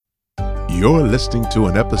You're listening to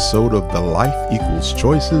an episode of the Life Equals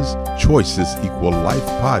Choices, Choices Equal Life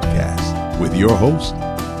podcast with your host,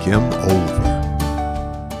 Kim Olver.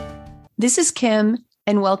 This is Kim,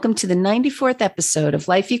 and welcome to the 94th episode of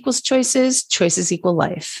Life Equals Choices, Choices Equal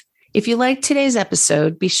Life. If you like today's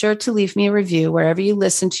episode, be sure to leave me a review wherever you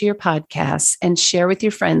listen to your podcasts and share with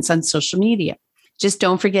your friends on social media. Just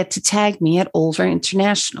don't forget to tag me at Olver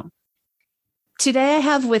International. Today, I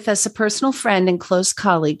have with us a personal friend and close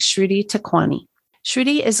colleague, Shruti Takwani.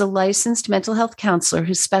 Shruti is a licensed mental health counselor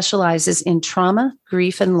who specializes in trauma,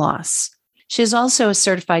 grief, and loss. She is also a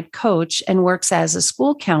certified coach and works as a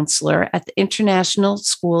school counselor at the International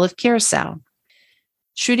School of Curacao.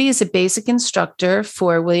 Shruti is a basic instructor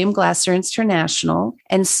for William Glasser International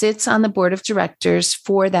and sits on the board of directors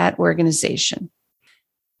for that organization.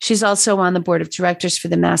 She's also on the board of directors for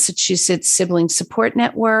the Massachusetts Sibling Support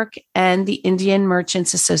Network and the Indian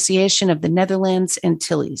Merchants Association of the Netherlands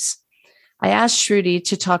Antilles. I asked Shruti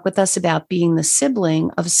to talk with us about being the sibling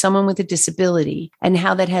of someone with a disability and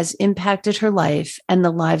how that has impacted her life and the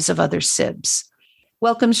lives of other sibs.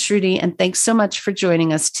 Welcome, Shruti, and thanks so much for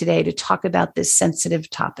joining us today to talk about this sensitive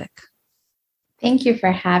topic. Thank you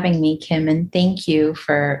for having me, Kim, and thank you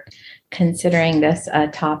for considering this a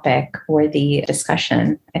topic worthy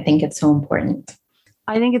discussion. I think it's so important.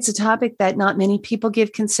 I think it's a topic that not many people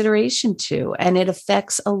give consideration to, and it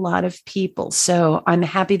affects a lot of people. So I'm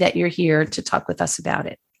happy that you're here to talk with us about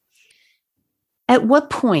it. At what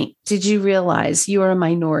point did you realize you are a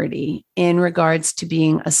minority in regards to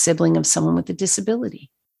being a sibling of someone with a disability?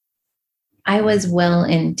 I was well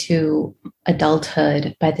into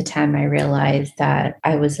adulthood by the time I realized that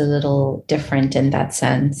I was a little different in that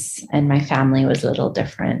sense, and my family was a little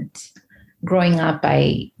different. Growing up,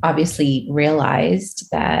 I obviously realized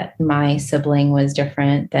that my sibling was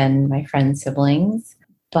different than my friend's siblings,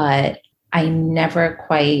 but I never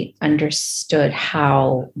quite understood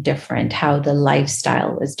how different, how the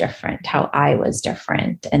lifestyle was different, how I was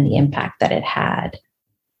different, and the impact that it had.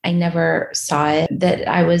 I never saw it that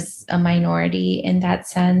I was a minority in that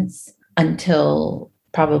sense until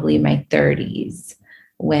probably my 30s,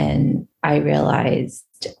 when I realized,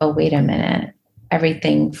 oh, wait a minute,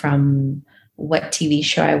 everything from what TV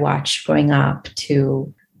show I watched growing up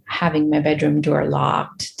to having my bedroom door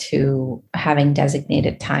locked to having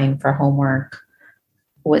designated time for homework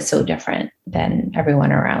was so different than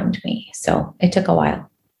everyone around me. So it took a while.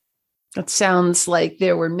 It sounds like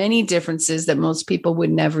there were many differences that most people would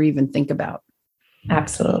never even think about.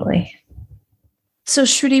 Absolutely. So,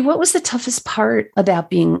 Shruti, what was the toughest part about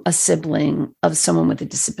being a sibling of someone with a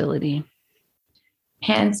disability?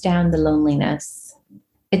 Hands down, the loneliness.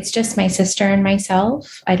 It's just my sister and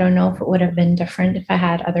myself. I don't know if it would have been different if I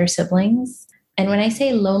had other siblings. And when I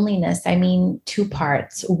say loneliness, I mean two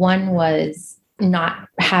parts. One was not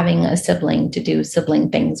having a sibling to do sibling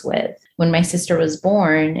things with. When my sister was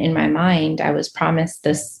born, in my mind, I was promised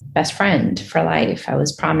this best friend for life. I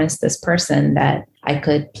was promised this person that I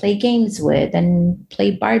could play games with and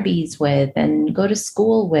play Barbies with and go to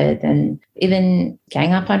school with and even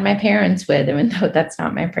gang up on my parents with, even though that's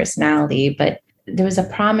not my personality. But there was a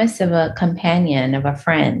promise of a companion, of a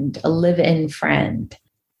friend, a live-in friend.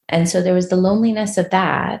 And so there was the loneliness of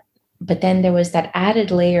that. But then there was that added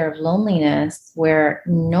layer of loneliness where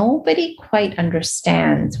nobody quite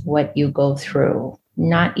understands what you go through,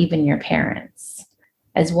 not even your parents.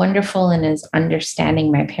 As wonderful and as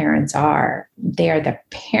understanding my parents are, they are the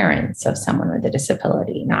parents of someone with a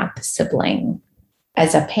disability, not the sibling.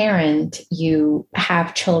 As a parent, you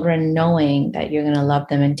have children knowing that you're going to love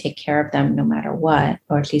them and take care of them no matter what,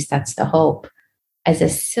 or at least that's the hope. As a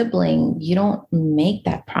sibling, you don't make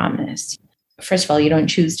that promise. First of all, you don't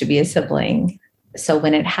choose to be a sibling. So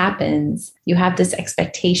when it happens, you have this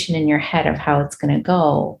expectation in your head of how it's going to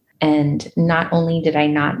go. And not only did I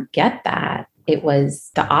not get that, it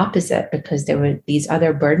was the opposite because there were these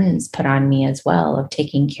other burdens put on me as well of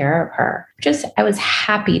taking care of her. Just I was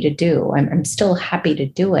happy to do. I'm still happy to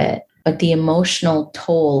do it. But the emotional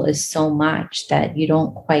toll is so much that you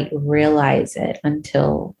don't quite realize it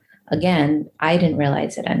until, again, I didn't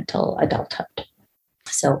realize it until adulthood.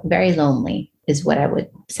 So very lonely is what I would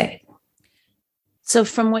say. So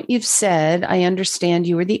from what you've said, I understand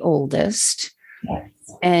you were the oldest. Yes.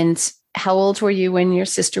 And how old were you when your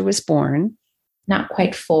sister was born? Not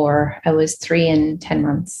quite 4. I was 3 and 10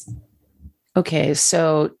 months. Okay.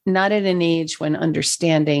 So not at an age when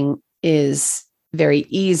understanding is very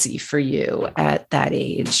easy for you at that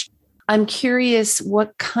age. I'm curious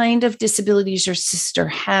what kind of disabilities your sister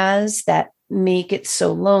has that make it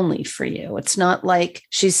so lonely for you. It's not like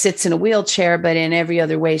she sits in a wheelchair, but in every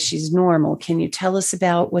other way, she's normal. Can you tell us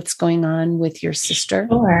about what's going on with your sister?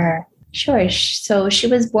 Sure. Sure. So she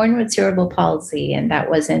was born with cerebral palsy, and that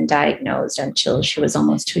wasn't diagnosed until she was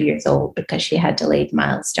almost 2 years old because she had delayed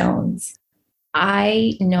milestones.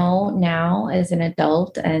 I know now as an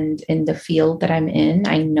adult and in the field that I'm in,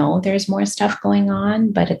 I know there's more stuff going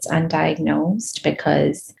on, but it's undiagnosed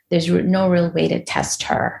because there's no real way to test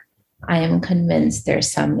her. I am convinced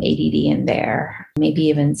there's some ADD in there, maybe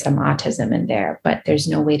even some autism in there, but there's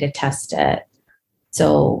no way to test it.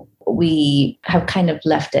 So we have kind of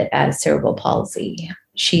left it as cerebral palsy.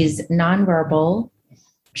 She's nonverbal.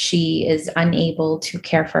 She is unable to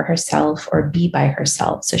care for herself or be by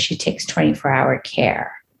herself. So she takes 24-hour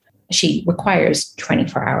care. She requires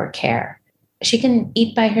 24-hour care. She can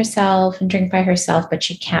eat by herself and drink by herself, but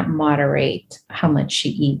she can't moderate how much she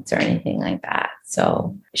eats or anything like that.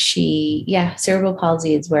 So cerebral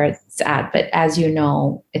palsy is where it's at. But as you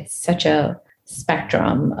know, it's such a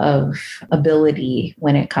spectrum of ability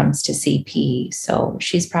when it comes to CP. So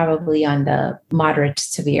she's probably on the moderate to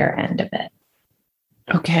severe end of it.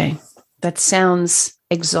 Okay. That sounds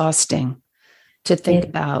exhausting to think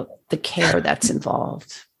about the care that's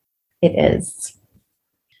involved. It is.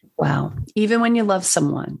 Wow. Even when you love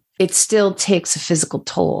someone, it still takes a physical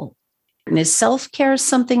toll. And is self-care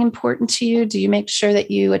something important to you? Do you make sure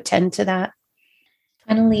that you attend to that?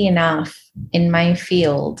 Funnily enough, in my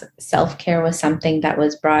field, self-care was something that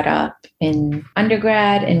was brought up in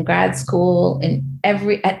undergrad, in grad school,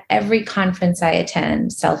 at every conference I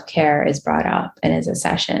attend, self-care is brought up and is a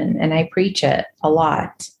session, and I preach it a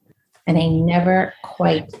lot. And I never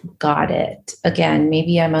quite got it. Again,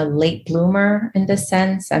 maybe I'm a late bloomer in this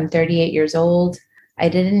sense. I'm 38 years old. I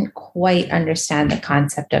didn't quite understand the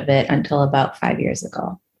concept of it until about 5 years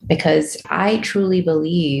ago. Because I truly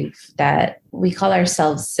believe that we call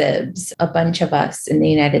ourselves SIBs. A bunch of us in the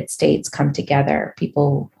United States come together,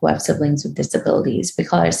 people who have siblings with disabilities. We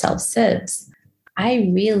call ourselves SIBs. I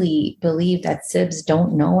really believe that SIBs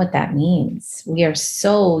don't know what that means. We are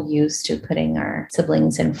so used to putting our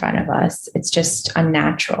siblings in front of us. It's just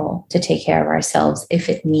unnatural to take care of ourselves if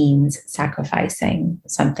it means sacrificing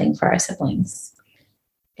something for our siblings.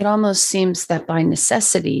 It almost seems that by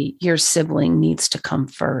necessity, your sibling needs to come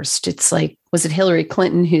first. It's like, was it Hillary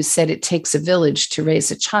Clinton who said it takes a village to raise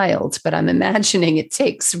a child? But I'm imagining it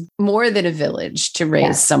takes more than a village to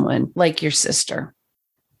raise someone like your sister.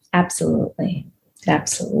 Absolutely. It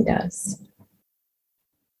absolutely does.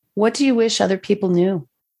 What do you wish other people knew?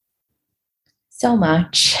 So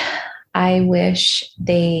much. I wish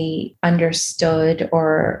they understood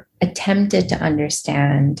or attempted to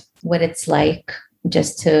understand what it's like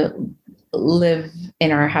just to live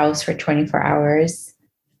in our house for 24 hours.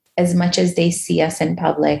 As much as they see us in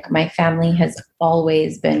public, my family has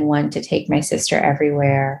always been one to take my sister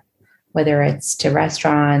everywhere, whether it's to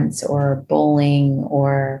restaurants or bowling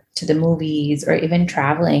or to the movies or even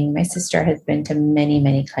traveling. My sister has been to many,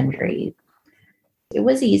 many countries. It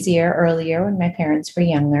was easier earlier when my parents were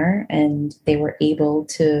younger and they were able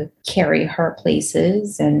to carry her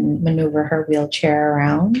places and maneuver her wheelchair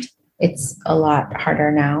around. It's a lot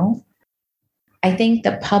harder now. I think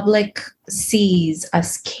the public sees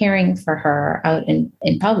us caring for her out in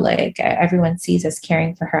public. Everyone sees us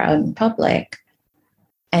caring for her out in public.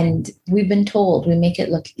 And we've been told we make it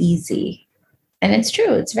look easy. And it's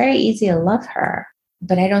true. It's very easy to love her.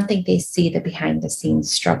 But I don't think they see the behind the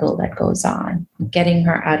scenes struggle that goes on. Getting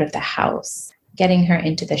her out of the house, getting her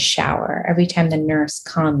into the shower. Every time the nurse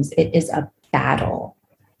comes, it is a battle.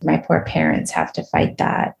 My poor parents have to fight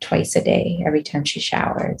that twice a day, every time she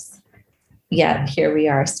showers. Yet here we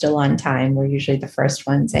are still on time. We're usually the first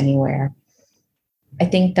ones anywhere. I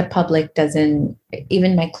think the public doesn't,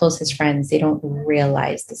 even my closest friends, they don't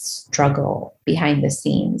realize the struggle behind the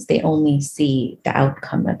scenes. They only see the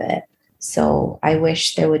outcome of it. So I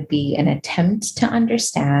wish there would be an attempt to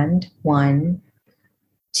understand, one.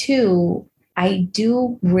 Two, I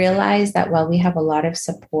do realize that while we have a lot of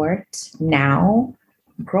support now,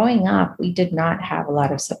 growing up, we did not have a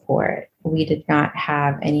lot of support. We did not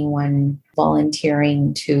have anyone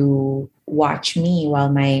volunteering to watch me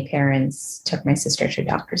while my parents took my sister to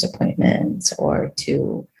doctor's appointments or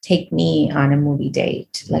to take me on a movie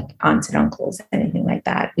date, like aunts and uncles, anything like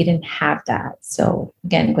that. We didn't have that. So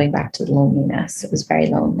again, going back to the loneliness, it was very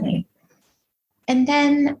lonely. And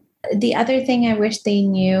then the other thing I wish they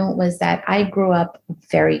knew was that I grew up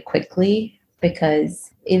very quickly,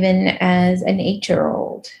 because even as an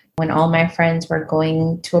 8-year-old, when all my friends were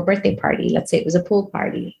going to a birthday party, let's say it was a pool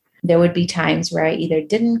party, There would be times where I either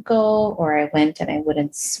didn't go, or I went and I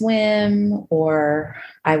wouldn't swim, or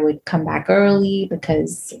I would come back early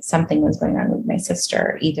because something was going on with my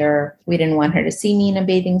sister. Either we didn't want her to see me in a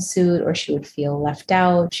bathing suit, or she would feel left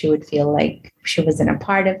out. She would feel like she wasn't a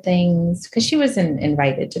part of things because she wasn't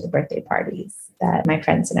invited to the birthday parties that my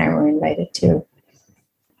friends and I were invited to.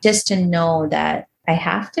 Just to know that I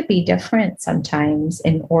have to be different sometimes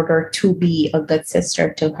in order to be a good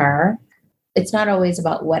sister to her. It's not always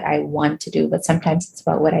about what I want to do, but sometimes it's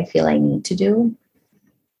about what I feel I need to do.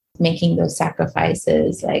 Making those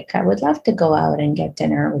sacrifices, like I would love to go out and get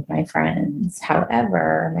dinner with my friends.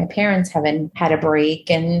 However, my parents haven't had a break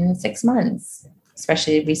in 6 months,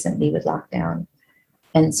 especially recently with lockdown.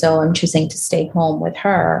 And so I'm choosing to stay home with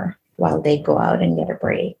her while they go out and get a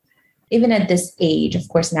break. Even at this age, of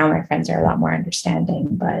course, now my friends are a lot more understanding,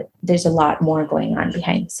 but there's a lot more going on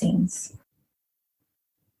behind the scenes.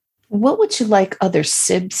 What would you like other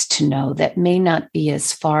sibs to know that may not be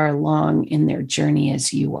as far along in their journey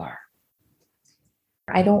as you are?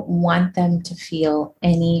 I don't want them to feel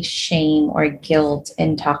any shame or guilt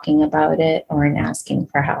in talking about it or in asking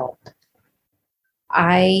for help.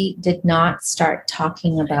 I did not start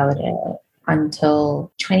talking about it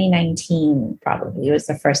until 2019, probably. It was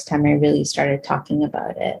the first time I really started talking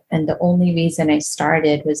about it. And the only reason I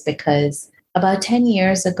started was because about 10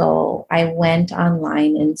 years ago, I went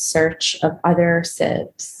online in search of other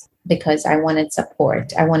sibs because I wanted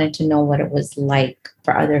support. I wanted to know what it was like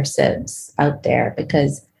for other sibs out there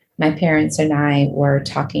because my parents and I were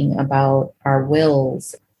talking about our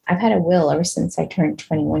wills. I've had a will ever since I turned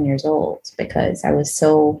 21 years old because I was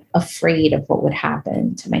so afraid of what would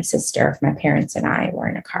happen to my sister if my parents and I were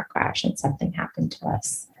in a car crash and something happened to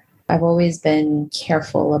us. I've always been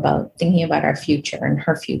careful about thinking about our future and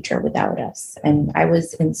her future without us. And I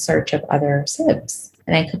was in search of other sibs,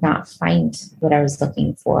 and I could not find what I was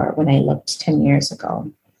looking for when I looked 10 years ago.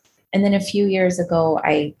 And then a few years ago,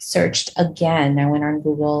 I searched again. I went on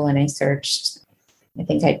Google and I searched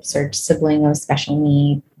sibling of special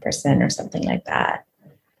need person or something like that.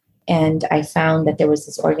 And I found that there was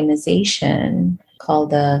this organization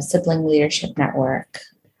called the Sibling Leadership Network.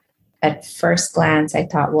 At first glance, I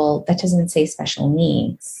thought, well, that doesn't say special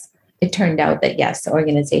needs. It turned out that, yes, the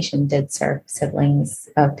organization did serve siblings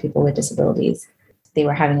of people with disabilities. They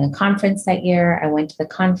were having a conference that year. I went to the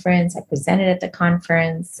conference. I presented at the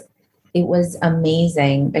conference. It was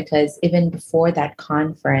amazing because even before that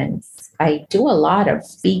conference, I do a lot of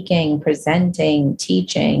speaking, presenting,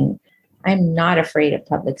 teaching. I'm not afraid of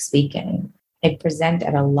public speaking. I present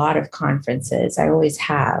at a lot of conferences. I always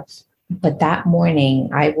have. But that morning,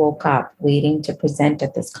 I woke up waiting to present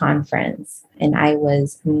at this conference, and I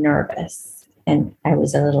was nervous and I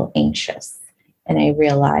was a little anxious. And I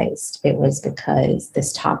realized it was because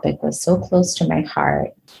this topic was so close to my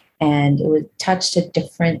heart and it touched a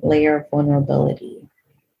different layer of vulnerability.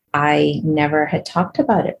 I never had talked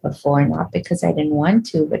about it before, not because I didn't want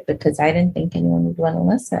to, but because I didn't think anyone would want to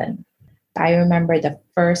listen. I remember the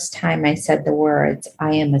first time I said the words,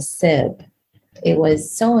 I am a sib. It was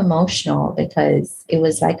so emotional because it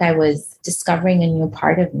was like I was discovering a new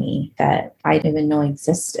part of me that I didn't even know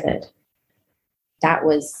existed. That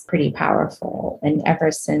was pretty powerful. And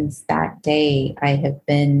ever since that day, I have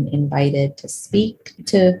been invited to speak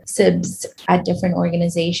to SIBs at different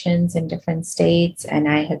organizations in different states. And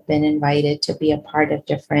I have been invited to be a part of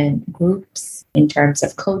different groups in terms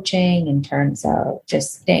of coaching, in terms of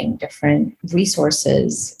just getting different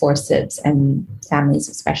resources for SIBs and families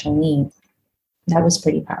with special needs. That was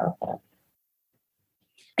pretty powerful.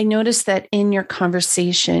 I noticed that in your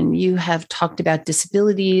conversation, you have talked about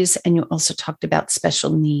disabilities and you also talked about special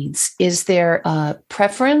needs. Is there a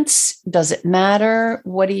preference? Does it matter?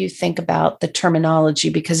 What do you think about the terminology?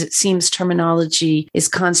 Because it seems terminology is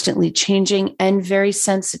constantly changing and very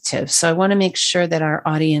sensitive. So I want to make sure that our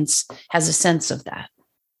audience has a sense of that.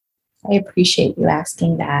 I appreciate you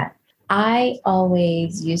asking that. I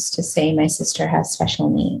always used to say my sister has special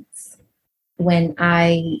needs. When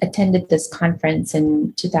I attended this conference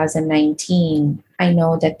in 2019, I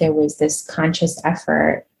know that there was this conscious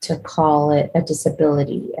effort to call it a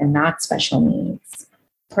disability and not special needs.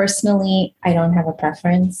 Personally, I don't have a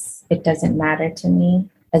preference. It doesn't matter to me.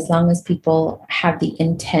 As long as people have the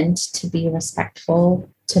intent to be respectful,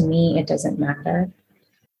 to me, it doesn't matter.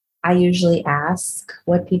 I usually ask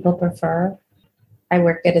what people prefer. I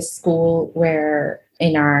work at a school where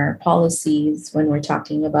in our policies, when we're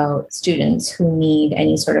talking about students who need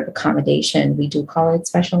any sort of accommodation, we do call it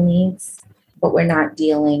special needs, but we're not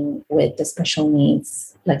dealing with the special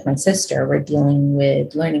needs like my sister. We're dealing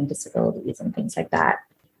with learning disabilities and things like that.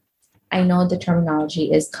 I know the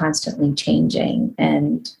terminology is constantly changing,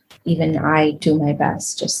 and even I do my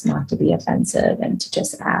best just not to be offensive and to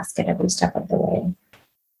just ask at every step of the way.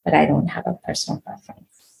 But I don't have a personal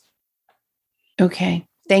preference. Okay.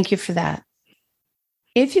 Thank you for that.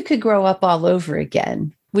 If you could grow up all over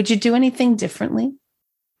again, would you do anything differently?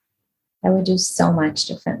 I would do so much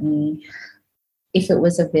differently. If it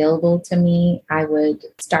was available to me, I would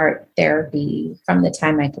start therapy from the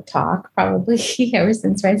time I could talk, probably ever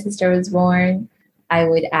since my sister was born. I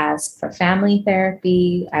would ask for family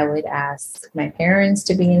therapy. I would ask my parents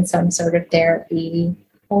to be in some sort of therapy,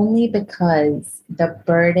 only because the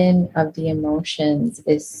burden of the emotions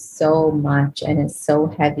is so much and is so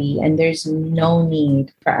heavy, and there's no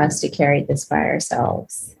need for us to carry this by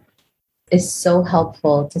ourselves. It's so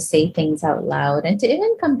helpful to say things out loud and to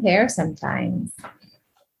even compare sometimes.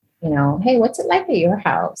 Hey, what's it like at your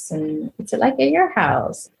house? And what's it like at your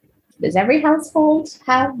house? Does every household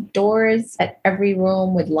have doors at every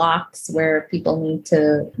room with locks where people need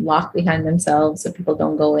to lock behind themselves so people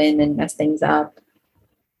don't go in and mess things up?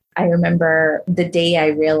 I remember the day I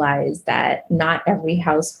realized that not every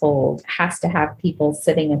household has to have people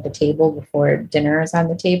sitting at the table before dinner is on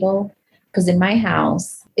the table. Because in my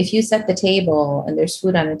house, if you set the table and there's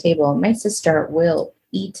food on the table, my sister will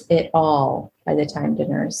eat it all by the time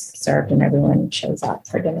dinner's served and everyone shows up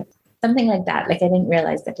for dinner. Something like that. Like, I didn't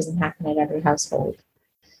realize that doesn't happen at every household.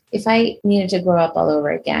 If I needed to grow up all over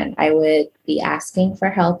again, I would be asking for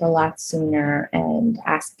help a lot sooner and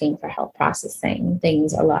asking for help processing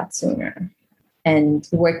things a lot sooner and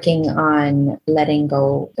working on letting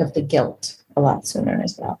go of the guilt a lot sooner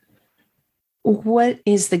as well. What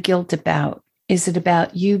is the guilt about? Is it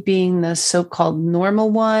about you being the so-called normal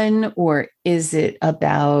one, or is it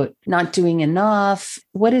about not doing enough?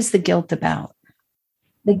 What is the guilt about?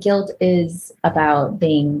 The guilt is about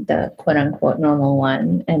being the quote unquote normal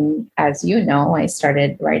one. And as you know, I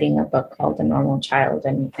started writing a book called The Normal Child,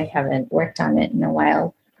 and I haven't worked on it in a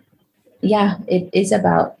while. Yeah, it is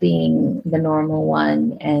about being the normal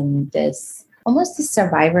one and this almost the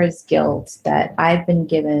survivor's guilt that I've been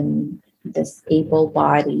given this able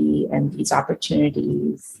body and these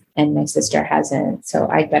opportunities, and my sister hasn't. So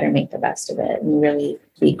I'd better make the best of it and really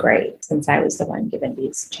be great since I was the one given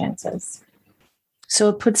these chances. So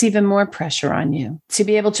it puts even more pressure on you to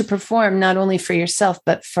be able to perform not only for yourself,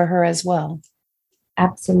 but for her as well.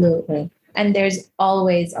 Absolutely. And there's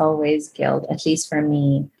always, always guilt, at least for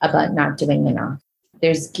me, about not doing enough.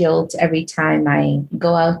 There's guilt every time I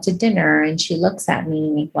go out to dinner and she looks at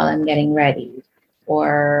me while I'm getting ready.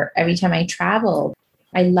 Or every time I travel.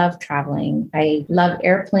 I love traveling. I love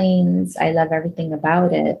airplanes. I love everything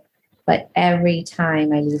about it. But every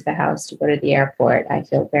time I leave the house to go to the airport, I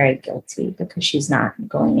feel very guilty because she's not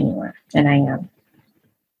going anywhere and I am.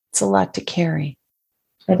 It's a lot to carry.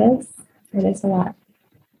 It is. It is a lot.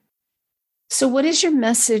 So what is your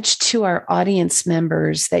message to our audience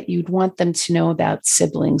members that you'd want them to know about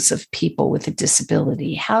siblings of people with a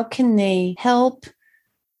disability? How can they help?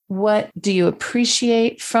 What do you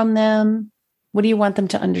appreciate from them? What do you want them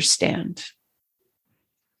to understand?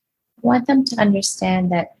 I want them to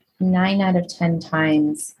understand that 9 out of 10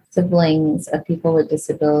 times, siblings of people with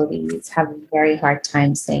disabilities have a very hard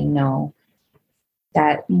time saying no.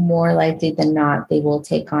 That more likely than not, they will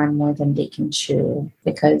take on more than they can chew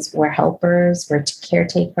because we're helpers, we're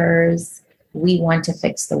caretakers. We want to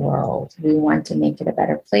fix the world. We want to make it a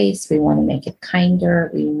better place. We want to make it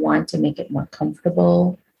kinder. We want to make it more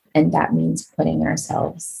comfortable. And that means putting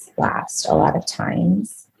ourselves last a lot of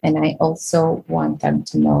times. And I also want them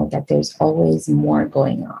to know that there's always more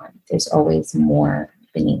going on. There's always more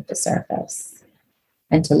beneath the surface.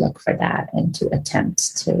 And to look for that and to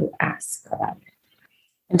attempt to ask about it.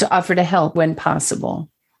 And to offer to help when possible.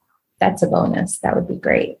 That's a bonus. That would be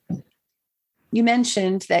great. You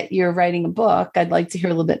mentioned that you're writing a book. I'd like to hear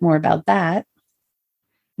a little bit more about that.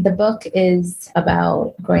 The book is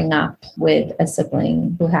about growing up with a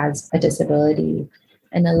sibling who has a disability.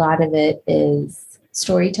 And a lot of it is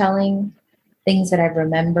storytelling, things that I've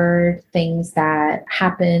remembered, things that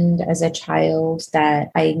happened as a child that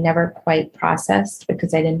I never quite processed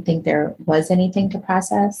because I didn't think there was anything to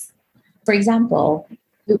process. For example,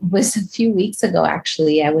 it was a few weeks ago,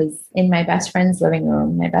 actually, I was in my best friend's living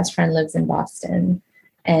room. My best friend lives in Boston,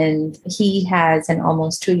 and he has an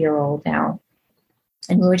almost 2-year-old now.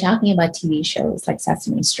 And we were talking about TV shows like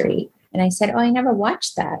Sesame Street. And I said, oh, I never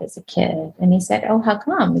watched that as a kid. And he said, oh, how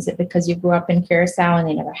come? Is it because you grew up in Curacao and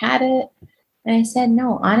they never had it? And I said,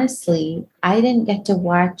 no, honestly, I didn't get to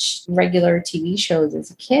watch regular TV shows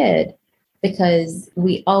as a kid because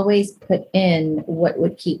we always put in what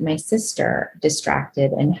would keep my sister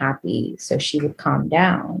distracted and happy so she would calm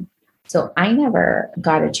down. So I never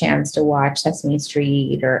got a chance to watch Sesame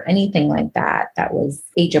Street or anything like that that was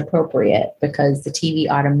age appropriate because the TV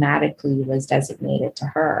automatically was designated to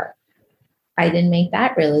her. I didn't make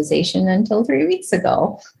that realization until 3 weeks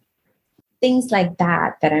ago. Things like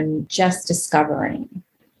that I'm just discovering,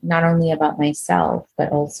 not only about myself,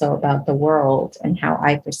 but also about the world and how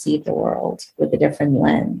I perceive the world with a different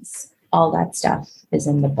lens. All that stuff is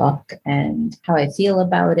in the book, and how I feel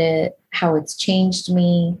about it, how it's changed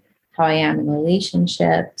me, how I am in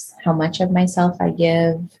relationships, how much of myself I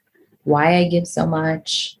give, why I give so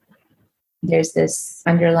much. There's this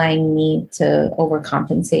underlying need to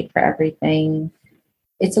overcompensate for everything.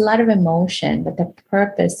 It's a lot of emotion, but the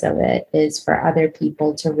purpose of it is for other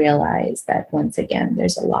people to realize that, once again,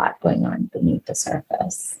 there's a lot going on beneath the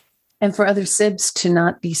surface. And for other sibs to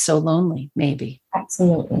not be so lonely, maybe.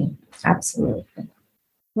 Absolutely. Absolutely.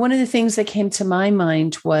 One of the things that came to my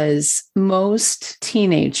mind was most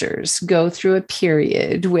teenagers go through a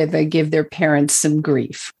period where they give their parents some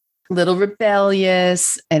grief. Little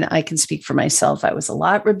rebellious, and I can speak for myself. I was a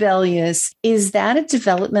lot rebellious. Is that a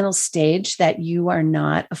developmental stage that you are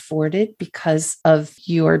not afforded because of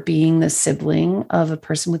your being the sibling of a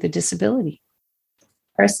person with a disability?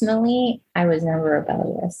 Personally, I was never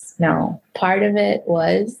rebellious. No, part of it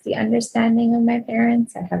was the understanding of my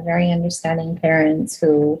parents. I have very understanding parents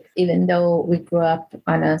who, even though we grew up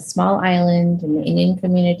on a small island in the Indian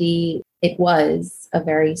community, it was a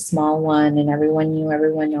very small one and everyone knew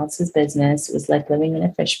everyone else's business. It was like living in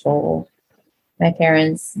a fishbowl. My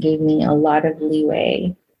parents gave me a lot of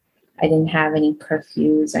leeway. I didn't have any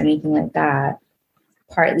curfews or anything like that,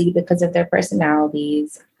 partly because of their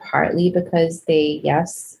personalities, partly because they,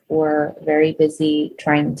 yes, were very busy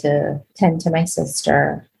trying to tend to my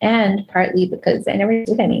sister, and partly because I never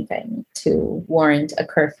did anything to warrant a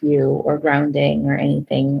curfew or grounding or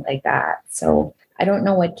anything like that. So I don't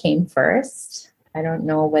know what came first. I don't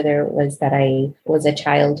know whether it was that I was a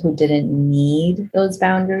child who didn't need those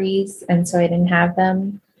boundaries and so I didn't have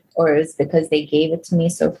them, or it was because they gave it to me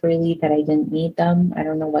so freely that I didn't need them. I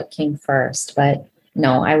don't know what came first, but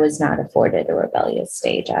no, I was not afforded a rebellious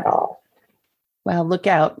stage at all. Well, look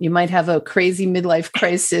out. You might have a crazy midlife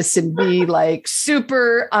crisis and be like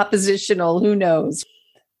super oppositional. Who knows?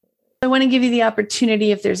 I want to give you the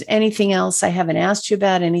opportunity if there's anything else I haven't asked you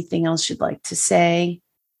about, anything else you'd like to say.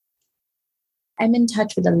 I'm in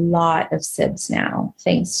touch with a lot of SIBs now,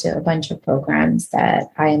 thanks to a bunch of programs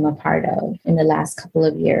that I am a part of in the last couple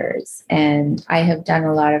of years. And I have done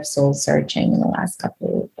a lot of soul searching in the last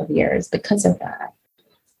couple of years because of that.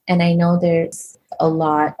 And I know there's a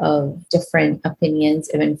lot of different opinions,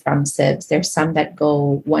 even from SIBs. There's some that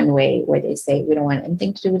go one way where they say, we don't want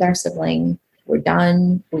anything to do with our sibling. We're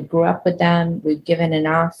done. We grew up with them. We've given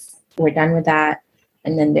enough. We're done with that.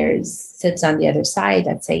 And then there's SIBs on the other side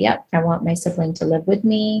that say, yep, I want my sibling to live with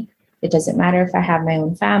me. It doesn't matter if I have my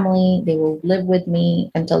own family. They will live with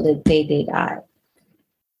me until the day they die.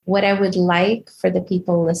 What I would like for the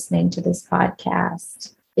people listening to this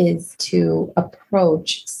podcast is to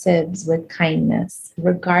approach SIBs with kindness,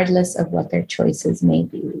 regardless of what their choices may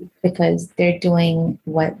be, because they're doing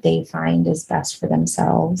what they find is best for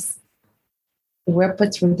themselves. We're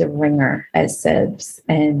put through the ringer as SIBs,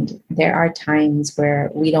 and there are times where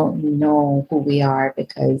we don't know who we are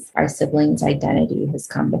because our sibling's identity has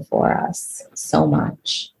come before us so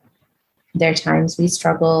much. There are times we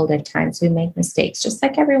struggle, there are times we make mistakes, just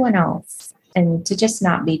like everyone else. And to just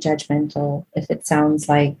not be judgmental. If it sounds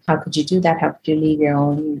like, how could you do that? How could you leave your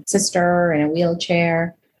own sister in a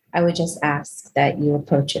wheelchair? I would just ask that you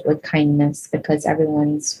approach it with kindness, because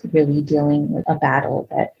everyone's really dealing with a battle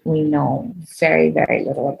that we know very, very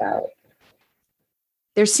little about.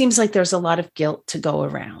 There seems like there's a lot of guilt to go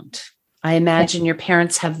around. I imagine your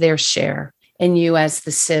parents have their share, and you as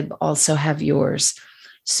the SIB also have yours.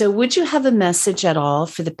 So would you have a message at all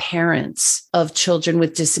for the parents of children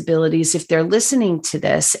with disabilities if they're listening to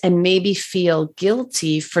this and maybe feel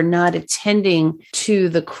guilty for not attending to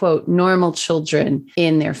the, quote, normal children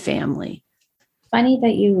in their family? Funny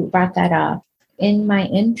that you brought that up. In my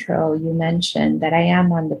intro, you mentioned that I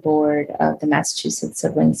am on the board of the Massachusetts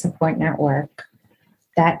Sibling Support Network.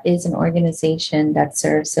 That is an organization that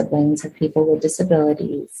serves siblings of people with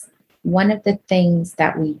disabilities. One of the things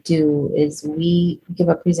that we do is we give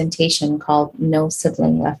a presentation called No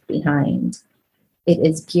Sibling Left Behind. It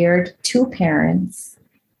is geared to parents,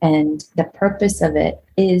 and the purpose of it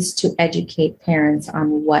is to educate parents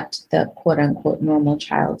on what the quote-unquote normal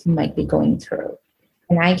child might be going through.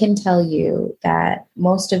 And I can tell you that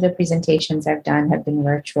most of the presentations I've done have been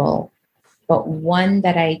virtual, but one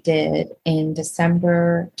that I did in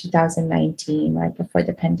December 2019, right before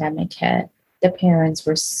the pandemic hit, The parents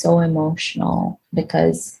were so emotional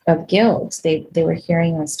because of guilt. They were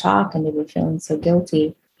hearing us talk and they were feeling so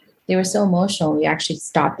guilty. They were so emotional. We actually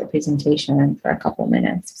stopped the presentation for a couple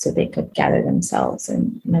minutes so they could gather themselves,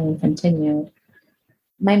 and then we continued.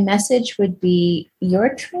 My message would be,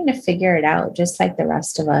 you're trying to figure it out just like the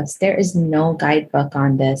rest of us. There is no guidebook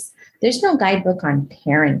on this. There's no guidebook on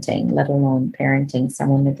parenting, let alone parenting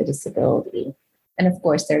someone with a disability. And of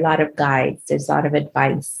course, there are a lot of guides, there's a lot of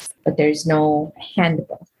advice, but there's no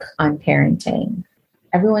handbook on parenting.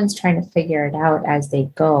 Everyone's trying to figure it out as they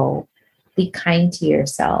go. Be kind to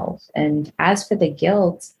yourself. And as for the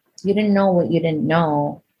guilt, you didn't know what you didn't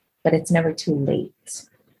know, but it's never too late.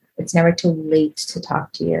 It's never too late to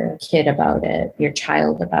talk to your kid about it, your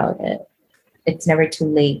child about it. It's never too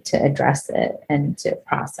late to address it and to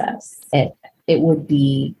process it. It would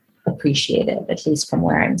be appreciated, at least from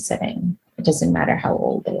where I'm sitting. It doesn't matter how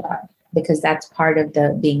old they are, because that's part of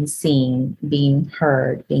the being seen, being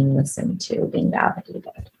heard, being listened to, being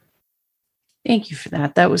validated. Thank you for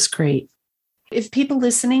that. That was great. If people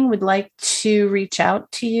listening would like to reach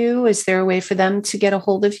out to you, is there a way for them to get a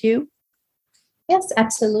hold of you? Yes,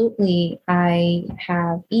 absolutely. I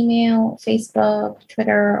have email, Facebook,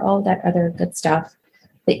 Twitter, all that other good stuff.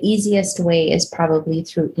 The easiest way is probably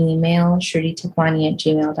through email,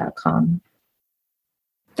 ShrudiTakwani@gmail.com.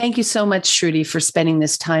 Thank you so much, Shruti, for spending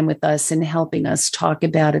this time with us and helping us talk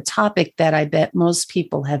about a topic that I bet most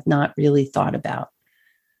people have not really thought about.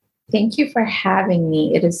 Thank you for having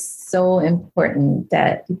me. It is so important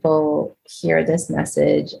that people hear this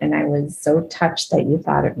message, and I was so touched that you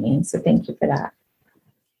thought of me. So thank you for that.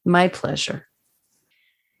 My pleasure.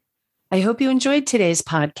 I hope you enjoyed today's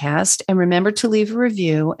podcast, and remember to leave a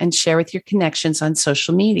review and share with your connections on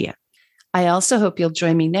social media. I also hope you'll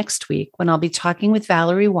join me next week when I'll be talking with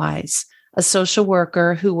Valerie Wise, a social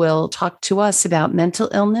worker who will talk to us about mental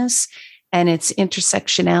illness and its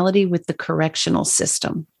intersectionality with the correctional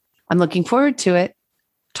system. I'm looking forward to it.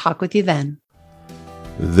 Talk with you then.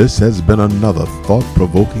 This has been another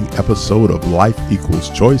thought-provoking episode of Life Equals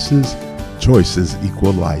Choices, Choices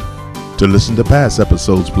Equal Life. To listen to past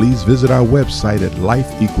episodes, please visit our website at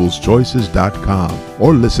lifeequalschoices.com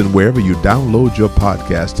or listen wherever you download your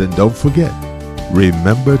podcast. And don't forget,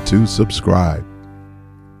 remember to subscribe.